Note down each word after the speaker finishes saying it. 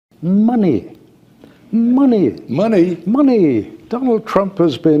Money. Money. Money? Money. Donald Trump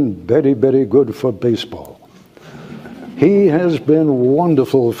has been very, very good for baseball. He has been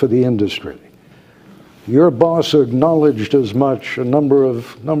wonderful for the industry. Your boss acknowledged as much a number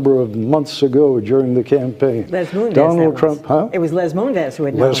of months ago during the campaign. Les Moonves, Donald Trump, huh? It was Les Moonves who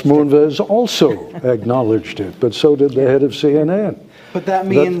acknowledged Les Moonves also acknowledged it, but so did the head of CNN. But that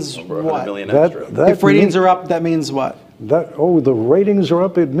means what? If ratings are up, that means what? The ratings are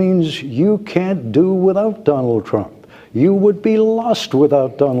up. It means you can't do without Donald Trump. You would be lost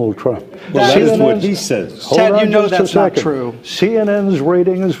without Donald Trump. Well, that is what he says. Ted, you know that's not true. CNN's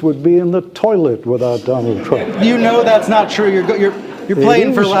ratings would be in the toilet without Donald Trump. You know that's not true. You're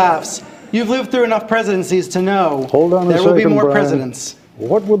playing for laughs. You've lived through enough presidencies to know there will be more presidents.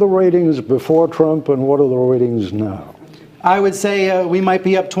 What were the ratings before Trump and what are the ratings now? I would say we might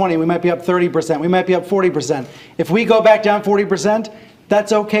be up 20, we might be up 30%, we might be up 40%. If we go back down 40%,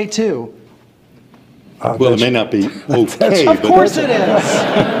 that's okay too. Well, it may not be okay. Of course it is.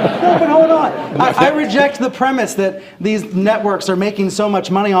 No, but hold on. I reject the premise that these networks are making so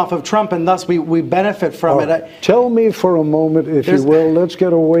much money off of Trump and thus we benefit from it. Tell me for a moment, if you will, let's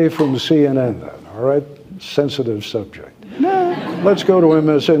get away from CNN then, all right? Sensitive subject. No. Let's go to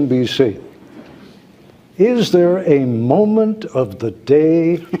MSNBC. Is there a moment of the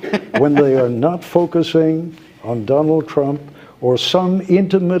day when they are not focusing on Donald Trump or some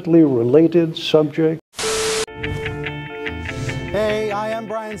intimately related subject? Hey, I am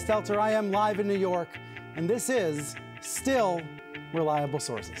Brian Stelter. I am live in New York, and this is still Reliable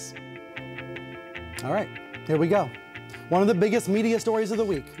Sources. All right, here we go. One of the biggest media stories of the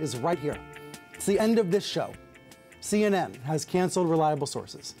week is right here. It's the end of this show. CNN has canceled Reliable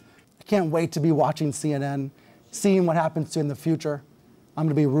Sources. I can't wait to be watching CNN, seeing what happens to it in the future. I'm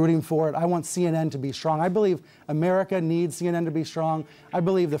going to be rooting for it. I want CNN to be strong. I believe America needs CNN to be strong. I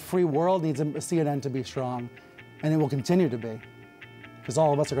believe the free world needs CNN to be strong, and it will continue to be, because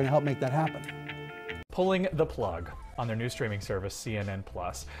all of us are going to help make that happen. Pulling the plug on their new streaming service,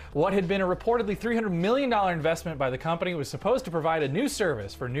 CNN+. What had been a reportedly $300 million investment by the company was supposed to provide a new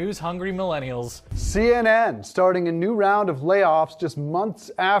service for news-hungry millennials. CNN starting a new round of layoffs just months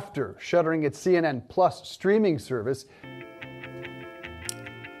after shuttering its CNN Plus streaming service.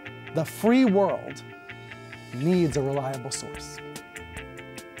 The free world needs a reliable source.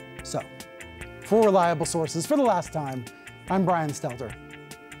 So, for Reliable Sources, for the last time, I'm Brian Stelter.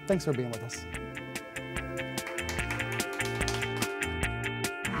 Thanks for being with us.